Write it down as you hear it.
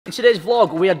In today's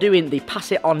vlog, we are doing the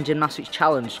Pass It On Gymnastics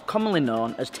Challenge, commonly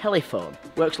known as telephone.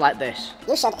 Works like this.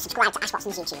 You should subscribe to Ash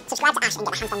Watson's YouTube. Subscribe to Ash and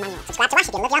get a hands-on manual. Subscribe to Ash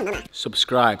if you love your mama.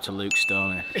 Subscribe to Luke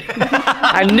Stoney.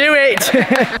 I knew it!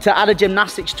 To add a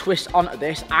gymnastics twist onto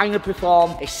this, I'm going to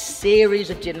perform a series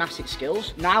of gymnastic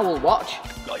skills. Now we'll watch.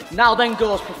 Now then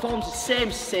goes, performs the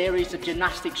same series of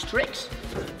gymnastics tricks.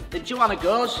 Then Joanna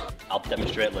goes. I'll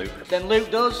demonstrate Luke. Then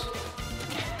Luke does.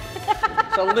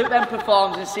 So Luke then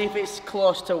performs and see if it's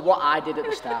close to what I did at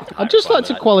the start. I'd just like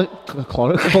to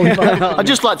qualify. I'd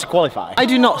just like to qualify. I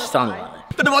do not stand like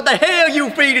that. Don't know what the hell you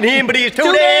feeding him, but he's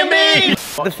too damn big.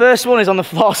 The first one is on the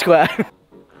floor square.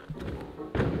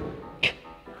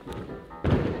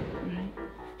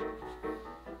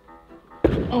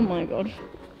 Oh my god.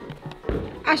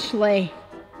 Ashley.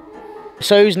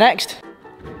 So who's next?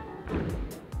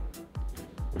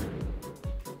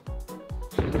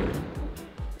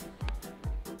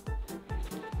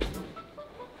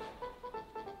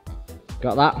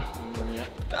 Got that?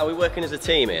 Are we working as a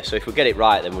team here? So if we get it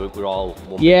right, then we're all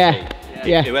one Yeah. team.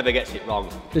 Yeah. Whoever gets it wrong.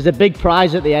 There's a big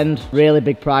prize at the end. Really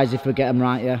big prize if we get them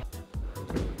right, yeah.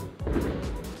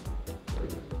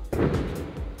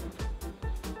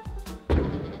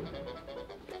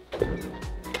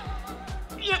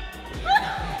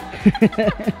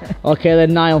 Okay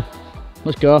then, Niall.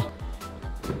 Let's go.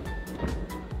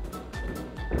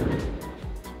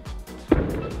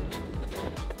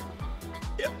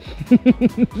 I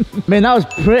mean, that was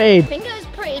pretty. I think it was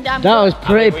pretty damn That was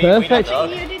pretty perfect.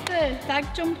 You did the stag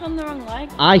jump on the wrong leg.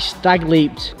 I stag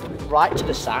leaped right to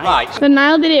the side. Right. So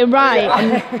Niall did it right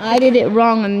and I did it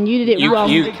wrong and you did it wrong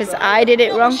because I did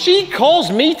it wrong. She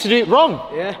calls me to do it wrong.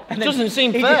 Yeah. It doesn't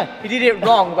seem fair. He did it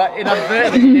wrong, but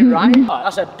inadvertently he did it right. Oh,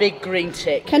 that's a big green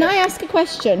tick. Can I ask a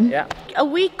question? Yeah. Are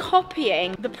we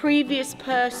copying the previous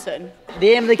person?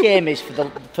 The aim of the game is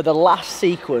for the last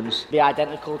sequence be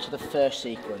identical to the first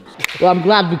sequence. Well, I'm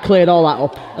glad we cleared all that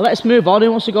up. Let's move on.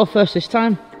 Who wants to go first this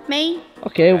time? Me?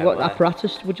 Okay, what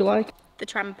apparatus would you like? The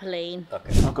trampoline.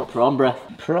 Okay. I've got prawn breath.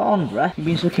 Prawn breath? You've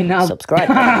been looking now. Subscribe.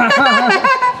 I'm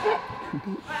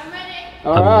ready.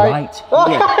 All right.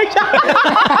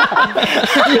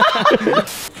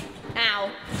 Ow.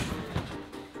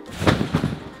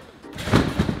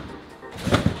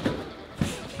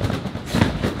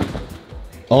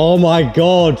 Oh my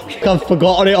god, I've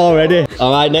forgotten it already.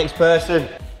 All right, next person.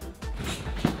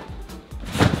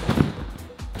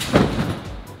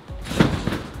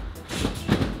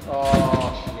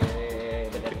 Oh,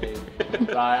 shit.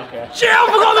 Right, okay. Shit, I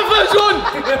forgot the first one!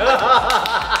 I've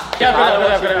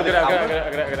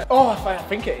got it. Oh, I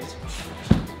think it is.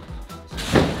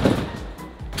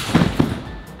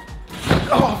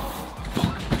 Oh,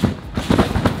 fuck.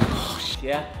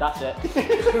 Yeah, that's it.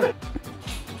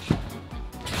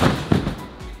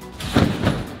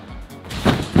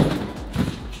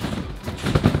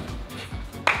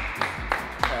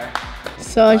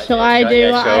 So shall I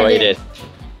do what I did?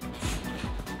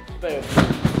 Boom.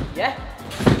 Yeah?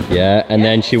 Yeah, and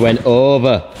then she went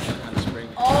over.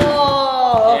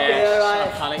 Oh, okay, Yeah, right. I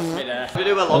panicked me there. We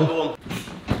do a longer one.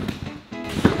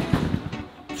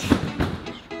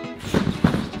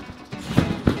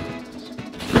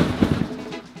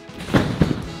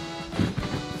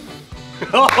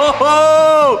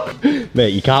 Mate,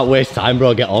 you can't waste time,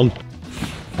 bro. Get on.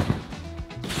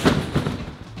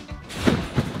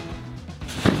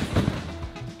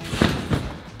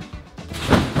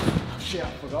 Shit,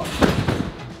 I forgot.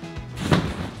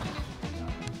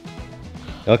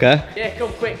 Okay. Yeah,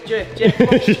 come quick, Jim,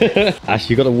 come. Ash,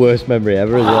 you got the worst memory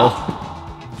ever as well.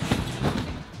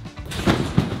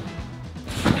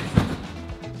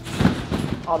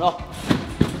 Oh no.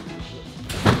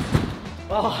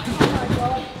 Oh my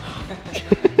god.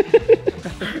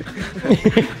 I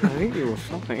think you were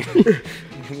flopping.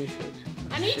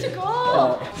 I need to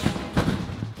go.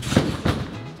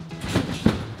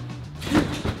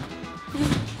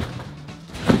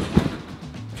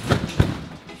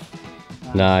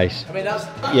 Nice. I mean, that's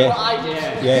Yeah. what I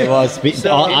did. Yeah, it was.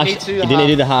 Ash, you didn't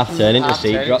do the half turn into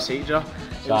seat drop. Seat drop.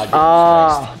 So I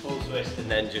Ah. full twist and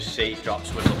then just seat drop,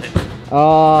 swivel it.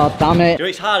 Oh, damn it. You know,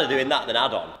 it's harder doing that than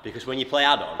add-on, because when you play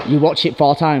add-on, You watch it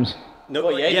 4 times. no,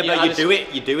 Well, yeah, but I you just- do it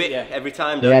every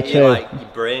time, don't Yeah, you? true. Like, your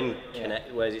brain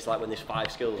connect, whereas it's like when there's 5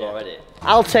 skills already.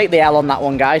 I'll take the L on that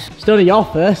one, guys. Stoney, you're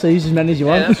first, so use as many as you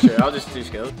Yeah, want. that's true. I'll just do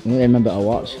skills. Remember to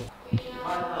watch.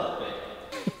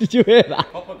 Did you hear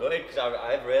that? Proper good, because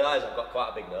I've realised I've got quite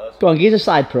a big nose. Go on, give us a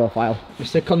side profile.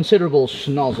 It's a considerable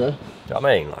schnozzer. Do you know what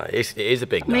I mean? Like, it is a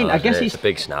big nose. I mean, I guess it's a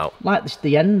big snout. Like this,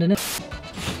 the end, isn't it?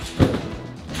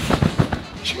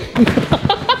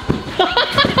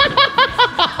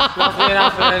 Nothing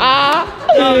happening.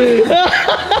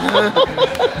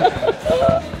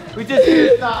 We just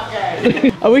did that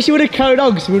again. I wish you would have carried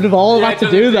on because we would have all had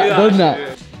to do that, wouldn't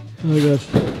it? Oh my god.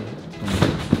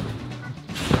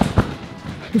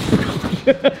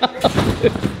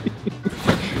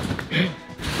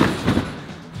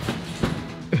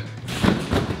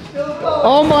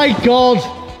 Oh my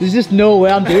god! There's just no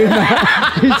way I'm doing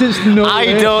that. There's just no way.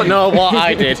 I don't know what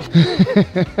I did.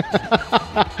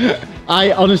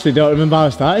 I honestly don't remember how I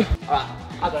started. Alright,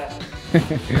 I got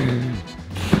it.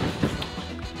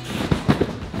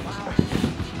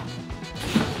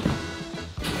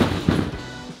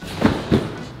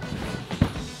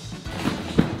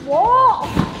 What?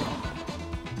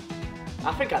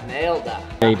 I think I nailed that.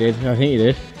 Yeah, you did. I think you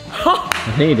did.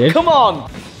 I think you did. Come on!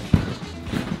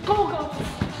 Oh god.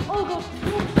 Oh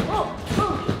god.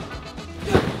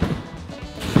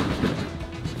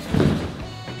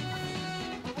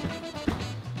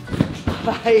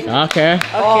 Right. Okay.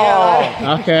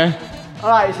 Okay.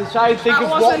 Alright, so try and think of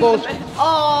what those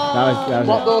That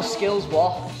was those skills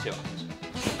were. Yeah.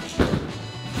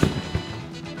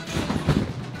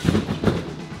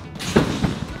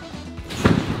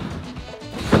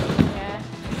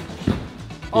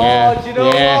 Oh, do you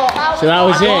know yeah. what? So that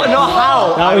was I don't it. know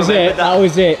how. That was it. That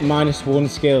was it. -1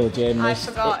 skill, Jim. I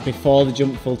forgot. Before the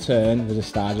jump full turn was a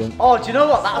star jump. Oh, do you know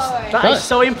what? That is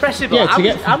so impressive. Yeah, Like, to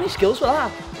get- how many skills were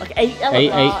that? Like 8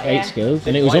 Eight skills,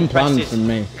 and it was What unplanned impresses- from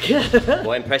me.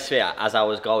 What impressed me as I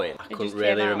was going, I couldn't just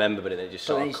really came out. remember, but it just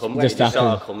sort of Just comes. Just It just sort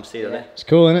happened. of comes to you, doesn't it? It's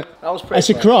cool, isn't it? That was pretty It's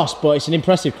a clever. cross, but it's an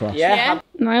impressive cross. Yeah.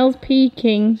 Niles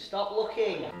peeking. Stop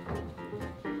looking.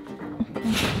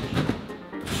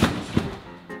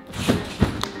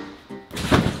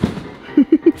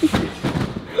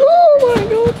 Oh my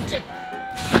god.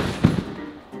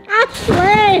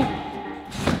 Ashley!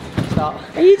 Stop.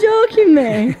 Are you joking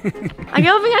me? I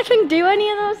don't think I can do any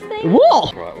of those things.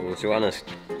 What? Right. Well, Joanna's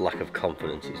lack of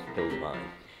confidence is built mine.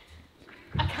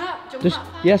 I can't jump Just, that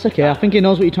far. yes, okay, I think he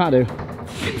knows what you're trying to do.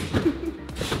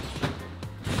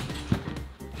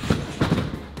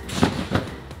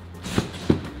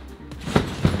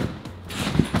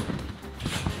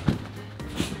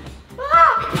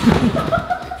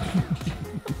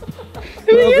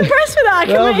 Are you impressed with that? I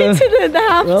can Well make it done. to the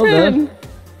half Well turn. done.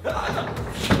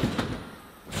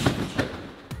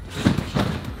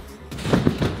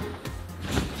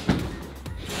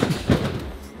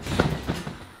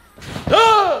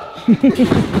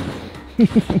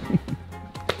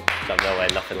 I've no way,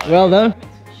 nothing like Well done.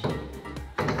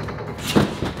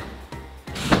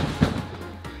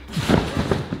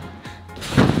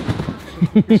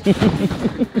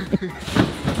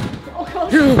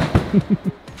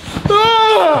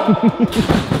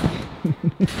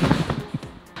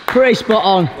 Pretty spot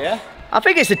on. Yeah. I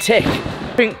think it's a tick.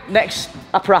 I think next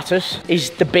apparatus is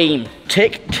the beam.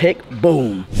 Tick, tick,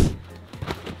 boom.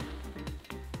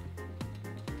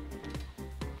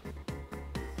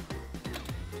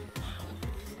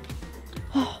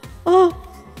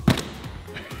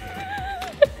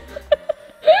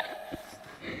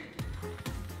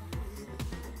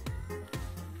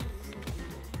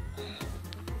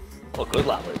 Oh, good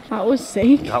lad, Luke. That was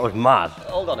sick. That was mad.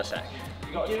 Hold on a sec.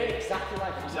 You got to do it exactly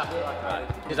like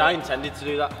Right. Because I intended to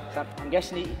do that. I'm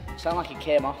guessing it sounded like it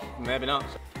came off. Maybe not.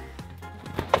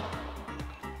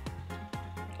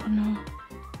 Oh no.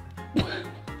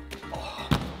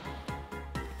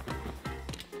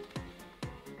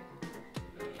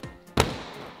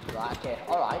 Right, okay,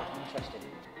 alright, interesting.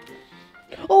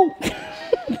 Oh!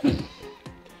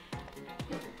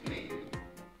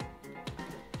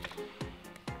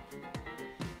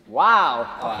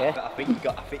 Wow, okay. I think you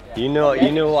got. I think you know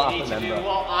what happened then, bro.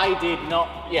 What I did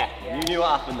not, yeah. You knew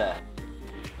what happened there.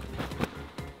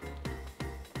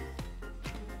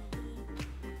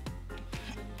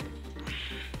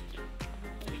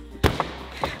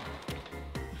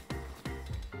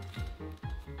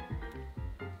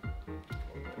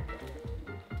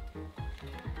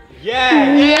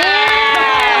 Yeah!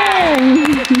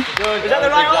 Is that the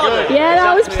right order? Yeah,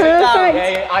 that was perfect.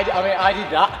 Yeah, I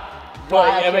did that.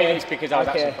 But I mean, it's because I was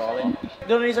actually falling.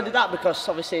 The only reason I did that because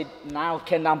obviously Niall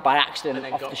came down by accident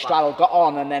then off got the straddle, got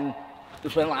on and then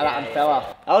just went like that and fell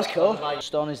off. That was cool.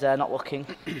 Stone is there, not looking.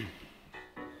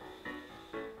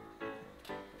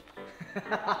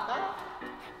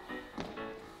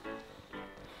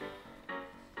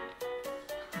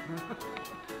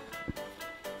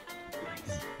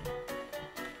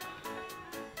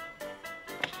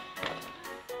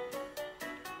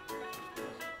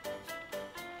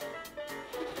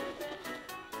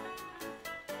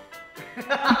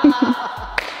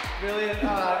 Brilliant,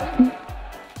 alright.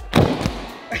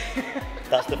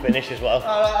 That's the finish as well.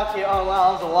 Alright, okay, oh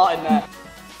wow, there's a lot in there.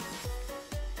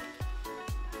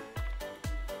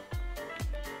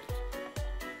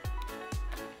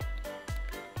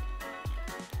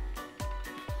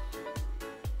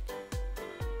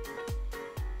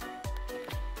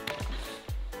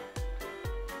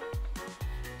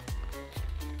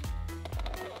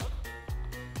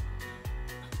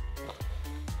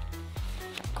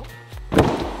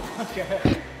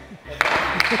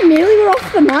 Nearly were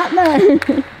off the mat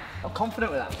there. I'm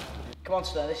confident with that. Come on,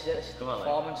 Stern, this is it. This is the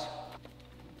performance.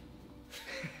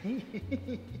 Nice.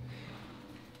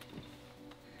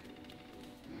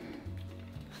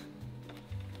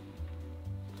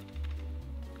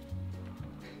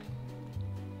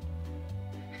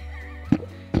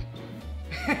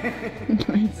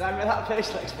 Remember that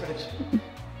facial expression?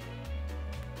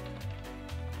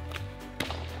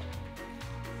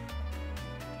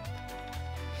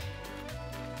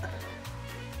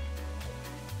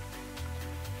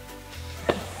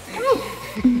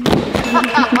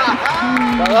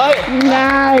 Alright?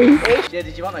 Nice. Yeah,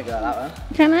 did you want to go at that one?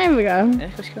 Can I have a go? Yeah,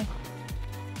 of course you can.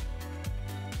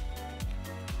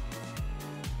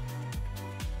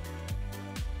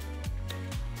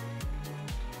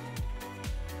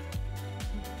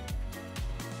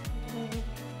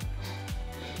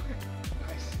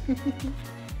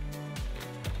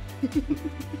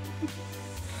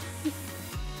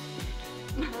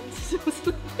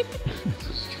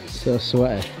 So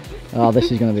sweaty. Oh,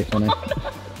 this is going to be funny.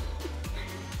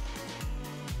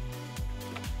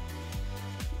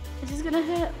 This is gonna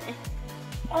hurt me.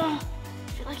 Oh, I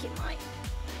feel like it might.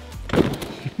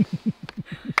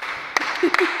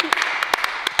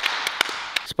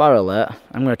 Spoiler alert,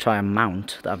 I'm going to try a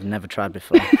mount that I've never tried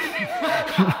before.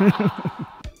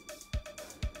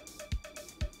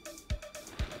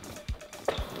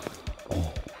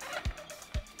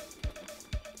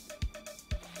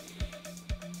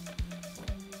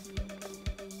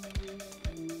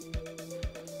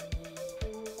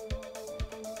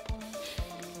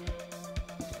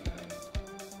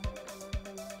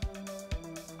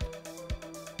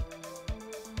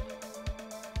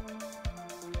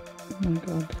 Oh my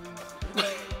god.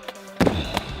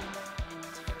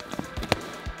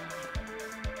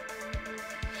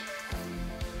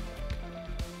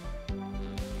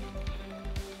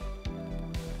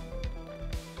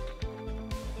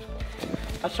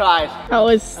 I tried. That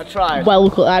was I tried. well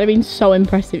cool. That'd have been so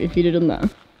impressive if you'd have done that.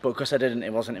 But because I didn't,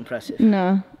 it wasn't impressive.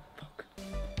 No.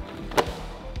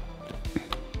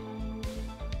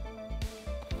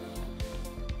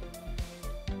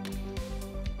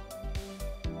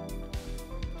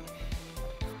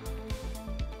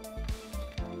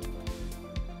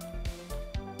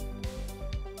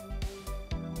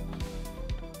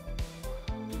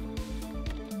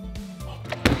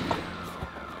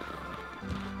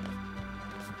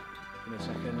 Give me a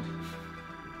second.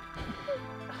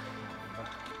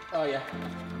 Oh yeah.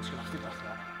 I'm just gonna have to do that.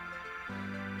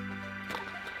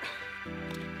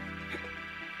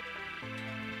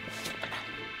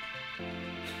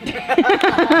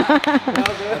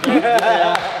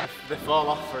 They fall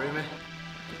off through me.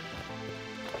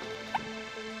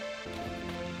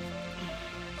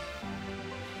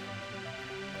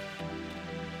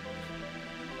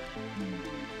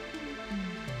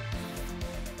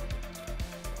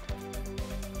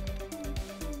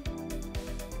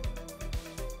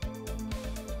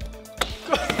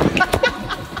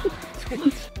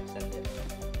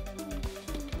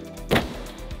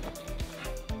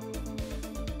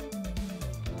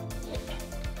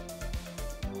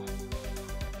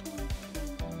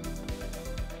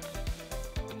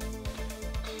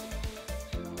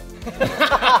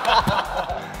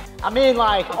 I mean,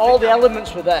 like, all the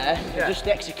elements were there, just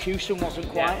the execution wasn't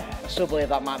quite. I still believe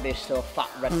that might be still a fat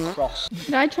red cross.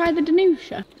 Did I try the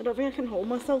Danusha? I don't think I can hold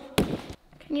myself.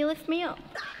 Can you lift me up?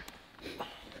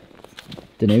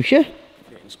 Danusha?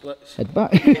 Splits. Head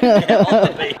back.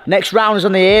 Next round is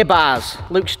on the A bars.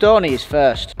 Luke Stoney is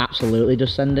first. Absolutely,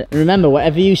 just send it. And remember,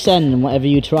 whatever you send and whatever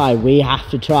you try, we have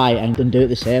to try and do it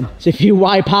the same. So if you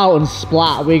wipe out and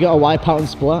splat, we got to wipe out and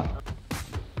splat.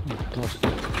 Oh God.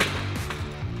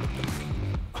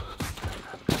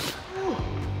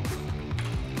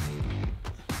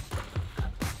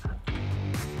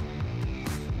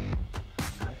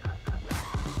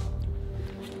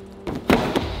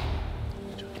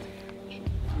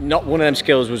 Not one of them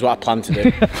skills was what I planned to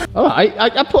do. All right,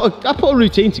 I put a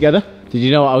routine together. Did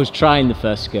you know I was trying the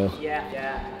first skill?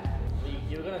 Yeah.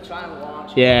 You were going to try and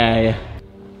launch. Yeah.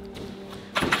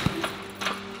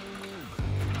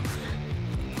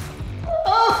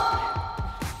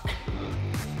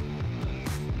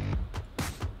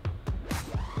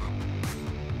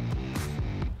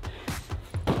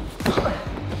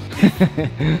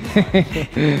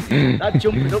 That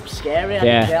jumping up scary. I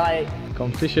Yeah. feel like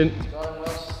Competition. Gordon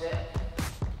Wills to sit.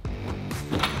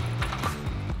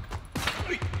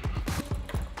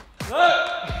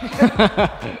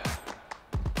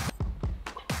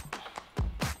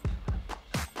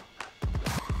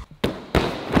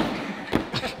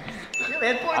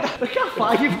 Look how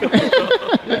far you've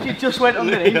gone. You just went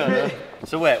underneath it.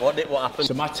 So wait, what happened?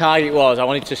 So my target was, I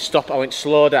wanted to stop, I went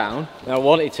slow down, and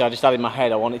I just had in my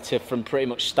head, I wanted to, from pretty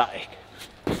much static,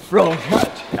 from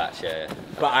Catch, yeah.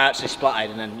 but I actually splatted,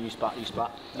 and then you spat,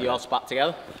 you all spat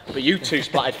together. But you two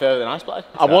splatted further than I splatted.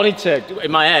 I wanted to,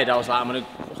 in my head, I was like, I'm gonna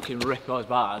fucking rip those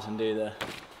bars and do the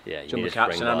jumper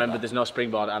caps, and I remember there's no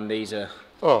springboard, and these are,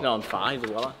 no, I'm fine as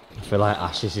well. I feel like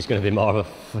Ash's is going to be more of a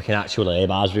fucking actual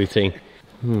A-bars routine.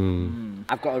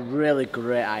 I've got a really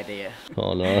great idea.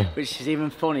 Oh no. Which is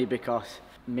even funny because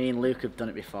me and Luke have done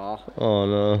it before. Oh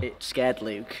no. It scared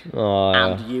Luke. Oh, yeah.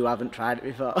 And you haven't tried it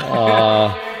before.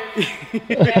 Oh.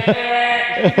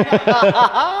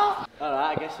 Alright,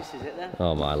 I guess this is it then.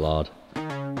 Oh my lord.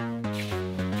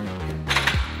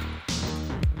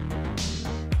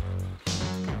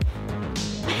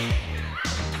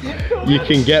 You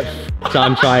can get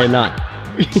time trying that.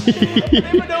 I didn't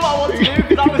even know what I wanted to do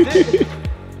because that was it.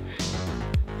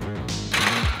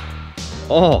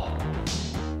 Oh.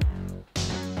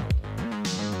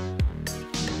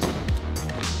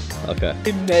 Okay.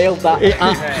 He nailed that. It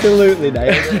absolutely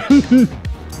nailed it.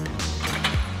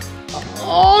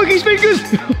 Oh, his fingers!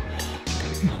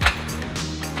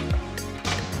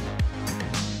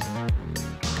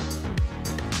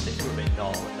 This would be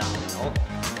normal now, no?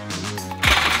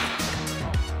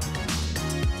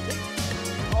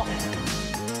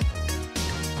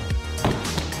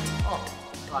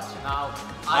 Right, so now,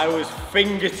 I was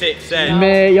fingertips then.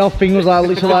 Mate, your fingers are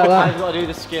literally like I've that. got to do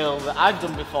the skill that I've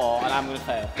done before, and I'm going to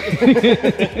fail.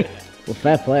 Well,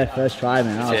 fair play, first try,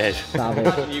 man. That was Cheers. savage.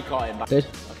 Imagine you caught him back. Did?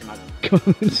 Okay, man. Come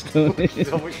on, Stoney.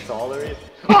 So much taller he is.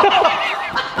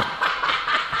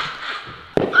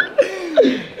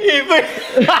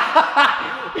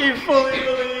 He fully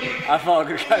believed. I thought I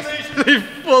could catch He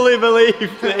fully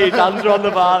believed that his hands were on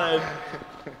the bar then.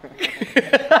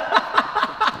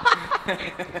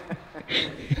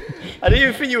 I didn't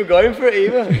even think you were going for it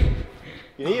either.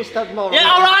 You need to stand more. Yeah,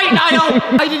 all right, Niall.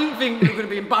 I didn't think you were going to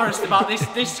be embarrassed about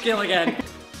this skill again.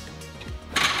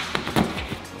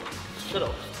 Shut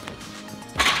up.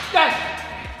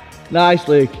 Nice,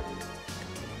 Luke.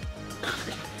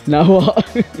 Now what?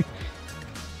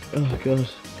 Oh, God.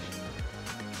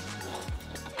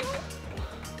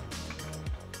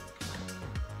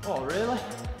 Oh, really?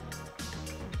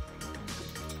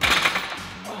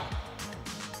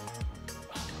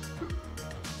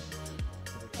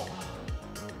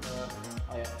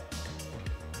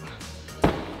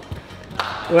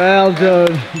 Well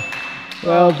done.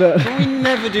 Well done. Can we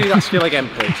never do that skill again,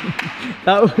 please?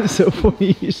 That was so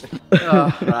funny.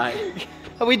 Oh, right.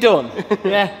 Are we done?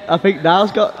 Yeah. I think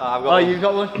Niall's got. I've got one. You've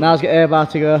got one? Niall's got air bar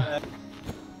to go.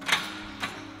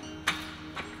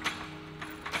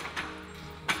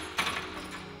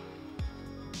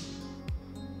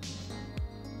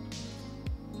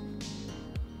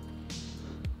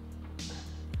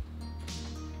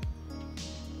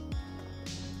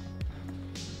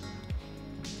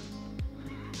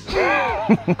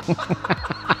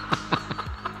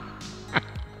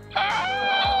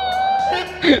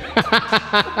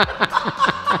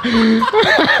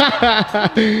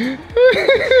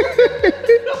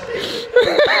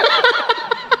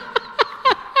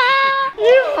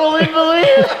 You fully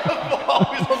believe?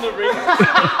 Always on the ring.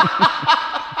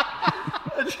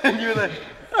 Genuinely.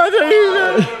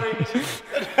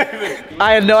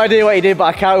 I had no idea what he did, but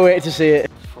I can't wait to see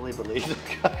it. Fully believe the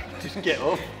guy. Just get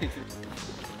up.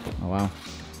 Oh, wow.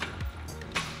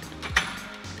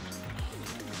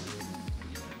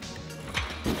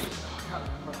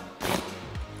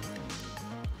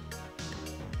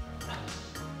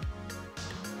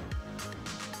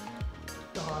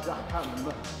 I can't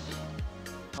remember.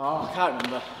 Oh, I can't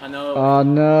remember. I know. Oh,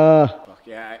 no. Fuck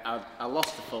yeah, I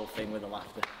lost the full thing with the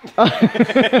laughter.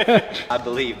 I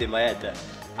believed in my head that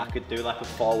I could do like a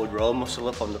forward roll muscle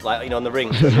up on the, like, you know, on the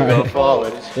ring. Go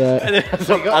forward. Yeah. And then as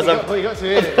I've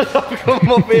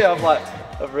come up here, I'm like,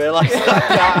 I've realised that I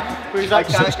can't. But he's like,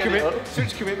 such commitment.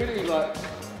 He's like.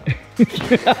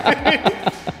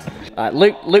 Right,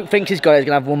 Luke thinks he's got it. He's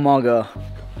gonna have one more go.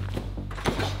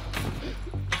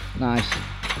 Nice.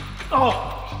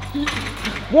 Oh!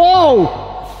 Whoa!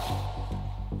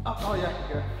 Oh yeah,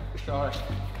 okay. Sorry.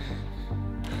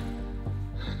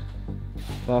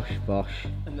 Bosh, bosh.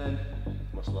 And then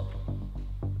Muscle up.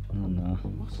 Oh, no.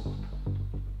 muscle.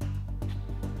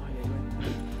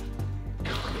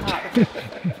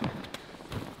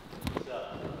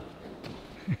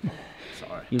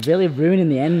 Sorry. You're really ruining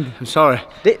the end. I'm sorry.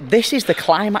 This is the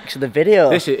climax of the video.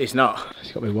 This is it's not.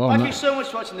 It's got to be warm. Thank you so much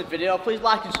for watching the video. Please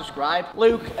like and subscribe.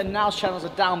 Luke and Niall's channels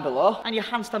are down below, and your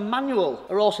handstand manual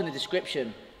are also in the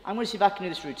description. I'm going to see if I can do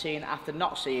this routine after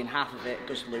not seeing half of it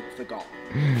because Luke forgot.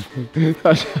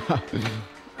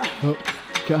 Oh,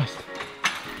 cast.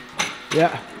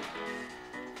 Yeah.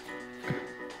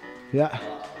 Yeah.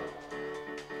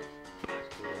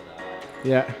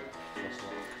 Yeah.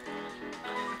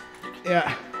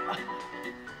 Yeah.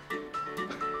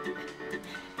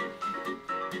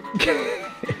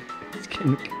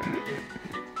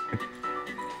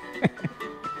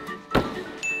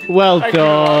 Well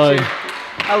done.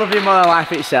 I love you more than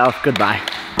life itself. Goodbye.